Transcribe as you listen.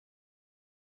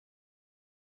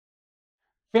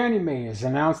Fannie Mae has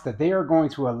announced that they are going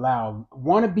to allow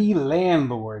wannabe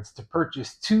landlords to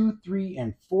purchase 2, 3,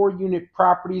 and 4 unit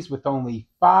properties with only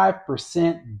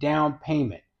 5% down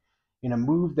payment in a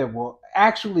move that will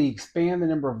actually expand the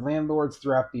number of landlords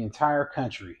throughout the entire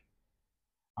country.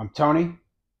 I'm Tony,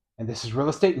 and this is Real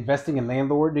Estate Investing and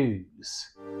Landlord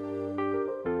News.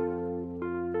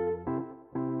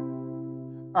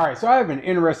 All right, so I have an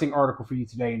interesting article for you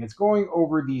today, and it's going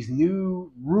over these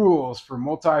new rules for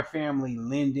multifamily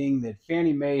lending that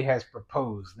Fannie Mae has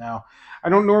proposed. Now, I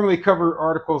don't normally cover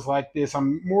articles like this.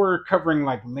 I'm more covering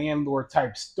like landlord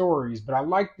type stories, but I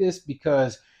like this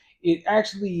because it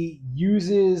actually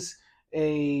uses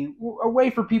a way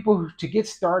for people to get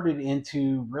started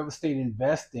into real estate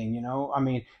investing. I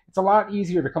mean, it's a lot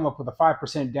easier to come up with a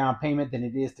 5% down payment than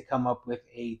it is to come up with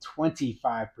a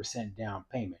 25% down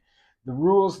payment. The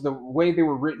rules, the way they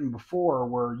were written before,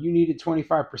 were you needed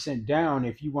 25% down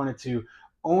if you wanted to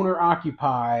own or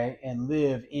occupy and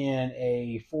live in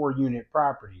a 4 unit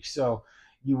property. So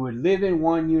you would live in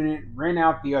one unit, rent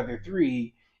out the other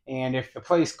three, and if the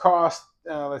place cost,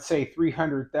 let's say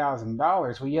 $300,000,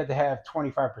 well, you had to have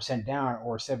 25% down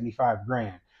or 75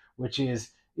 grand, which is,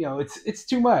 it's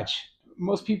too much.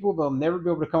 Most people, they'll never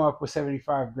be able to come up with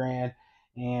 75 grand,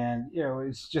 and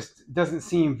it's just it doesn't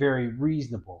seem very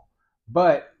reasonable.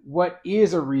 But what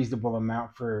is a reasonable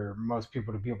amount for most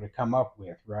people to be able to come up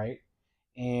with, right?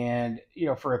 And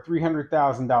for a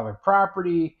 $300,000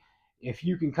 property, if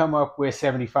you can come up with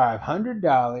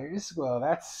 $7,500, well,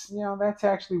 that's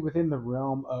actually within the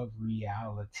realm of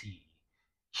reality.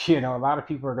 A lot of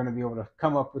people are going to be able to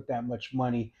come up with that much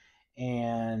money,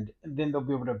 and then they'll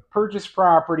be able to purchase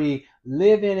property,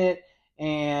 live in it,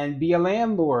 and be a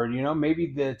landlord.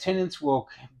 Maybe the tenants will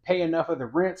pay enough of the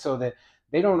rent so that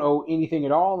they don't owe anything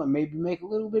at all and maybe make a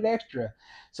little bit extra.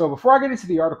 So before I get into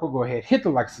the article, go ahead, hit the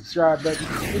like, subscribe button,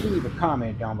 maybe leave a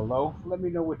comment down below. Let me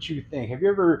know what you think. Have you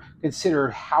ever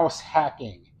considered house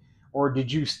hacking? Or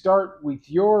did you start with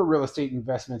your real estate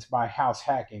investments by house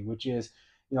hacking, which is,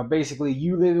 basically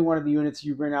you live in one of the units,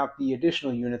 you rent out the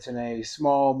additional units in a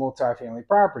small multifamily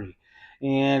property.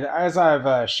 And as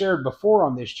I've shared before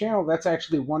on this channel, that's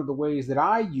actually one of the ways that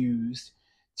I used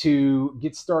to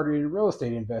get started in real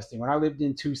estate investing. When I lived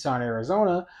in Tucson,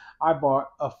 Arizona, I bought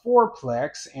a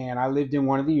fourplex and I lived in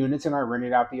one of the units and I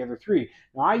rented out the other three.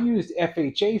 Now, I used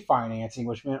FHA financing,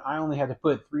 which meant I only had to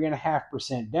put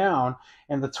 3.5% down,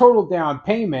 and the total down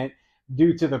payment,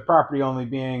 due to the property only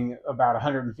being about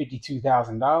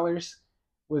 $152,000,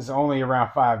 was only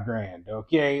around 5 grand.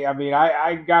 Okay, I mean,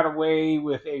 I got away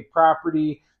with a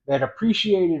property that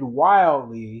appreciated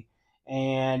wildly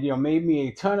and made me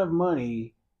a ton of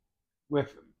money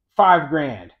with 5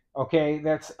 grand. Okay,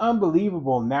 that's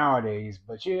unbelievable nowadays,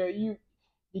 but you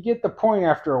get the point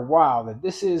after a while that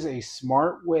this is a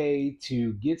smart way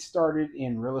to get started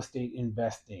in real estate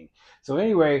investing. So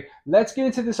anyway, let's get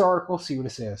into this article, see what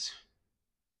it says.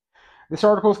 This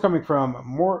article is coming from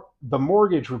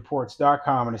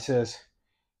themortgagereports.com, and it says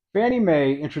Fannie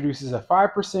Mae introduces a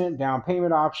 5% down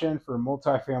payment option for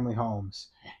multifamily homes.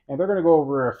 And they're going to go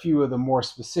over a few of the more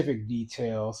specific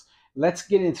details. Let's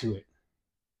get into it.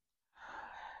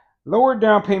 Lower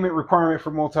down payment requirement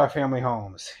for multifamily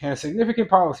homes. And a significant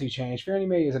policy change, Fannie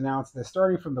Mae has announced that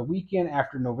starting from the weekend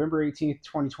after November 18th,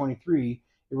 2023,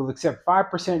 it will accept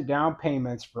 5% down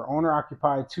payments for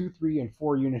owner-occupied 2, 3, and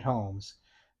 4 unit homes.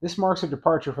 This marks a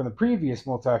departure from the previous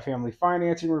multifamily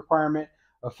financing requirement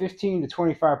of 15 to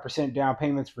 25% down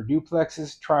payments for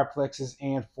duplexes, triplexes,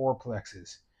 and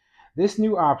fourplexes. This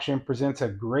new option presents a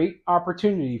great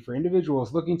opportunity for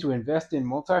individuals looking to invest in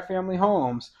multifamily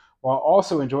homes while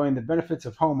also enjoying the benefits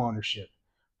of home ownership.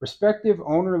 Prospective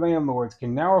owner landlords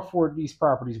can now afford these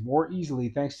properties more easily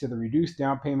thanks to the reduced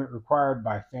down payment required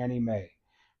by Fannie Mae.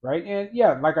 Right? And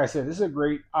yeah, like I said, this is a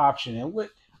great option. And what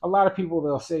a lot of people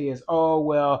they'll say is, oh,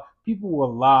 well, people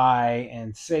will lie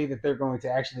and say that they're going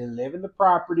to actually live in the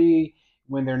property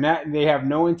when they're not, they have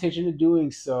no intention of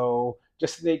doing so,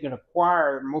 just so they can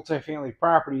acquire multifamily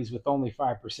properties with only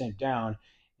 5% down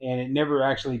and it never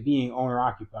actually being owner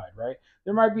occupied, right?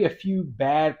 There might be a few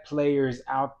bad players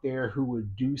out there who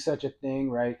would do such a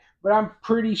thing, right? But I'm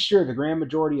pretty sure the grand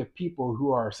majority of people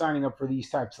who are signing up for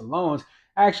these types of loans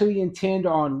actually intend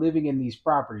on living in these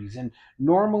properties. And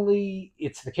normally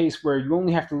it's the case where you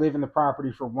only have to live in the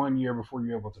property for 1 year before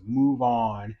you're able to move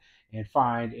on and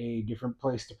find a different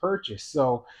place to purchase.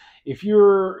 So if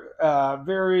you're a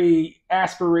very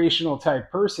aspirational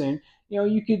type person,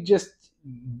 you could just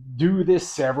do this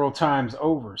several times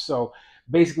over. So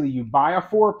basically you buy a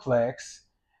fourplex,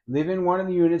 live in one of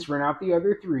the units, rent out the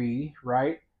other three,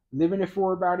 right? Live in it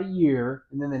for about a year,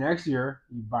 and then the next year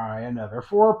you buy another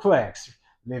fourplex,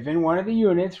 live in one of the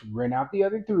units, rent out the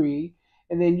other three,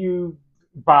 and then you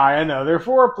buy another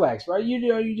fourplex, right? You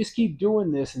know, you just keep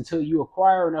doing this until you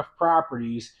acquire enough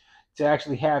properties to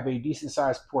actually have a decent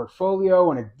sized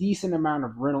portfolio and a decent amount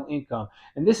of rental income.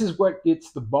 And this is what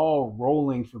gets the ball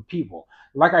rolling for people.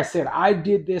 Like I said, I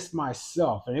did this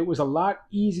myself, and it was a lot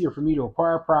easier for me to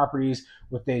acquire properties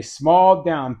with a small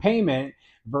down payment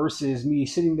versus me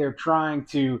sitting there trying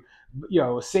to,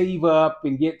 save up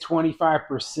and get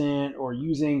 25% or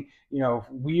using,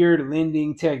 weird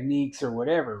lending techniques or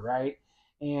whatever, right?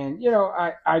 And,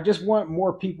 I just want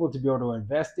more people to be able to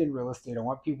invest in real estate. I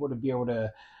want people to be able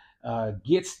to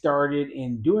get started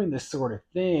in doing this sort of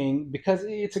thing because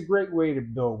it's a great way to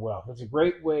build wealth. It's a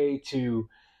great way to,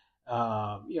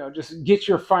 just get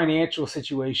your financial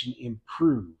situation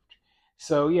improved.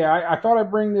 So yeah, I thought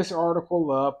I'd bring this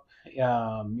article up.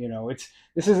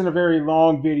 This isn't a very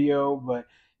long video, but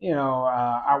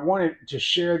I wanted to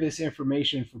share this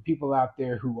information for people out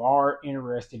there who are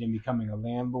interested in becoming a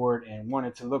landlord and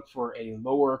wanted to look for a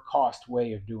lower cost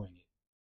way of doing it.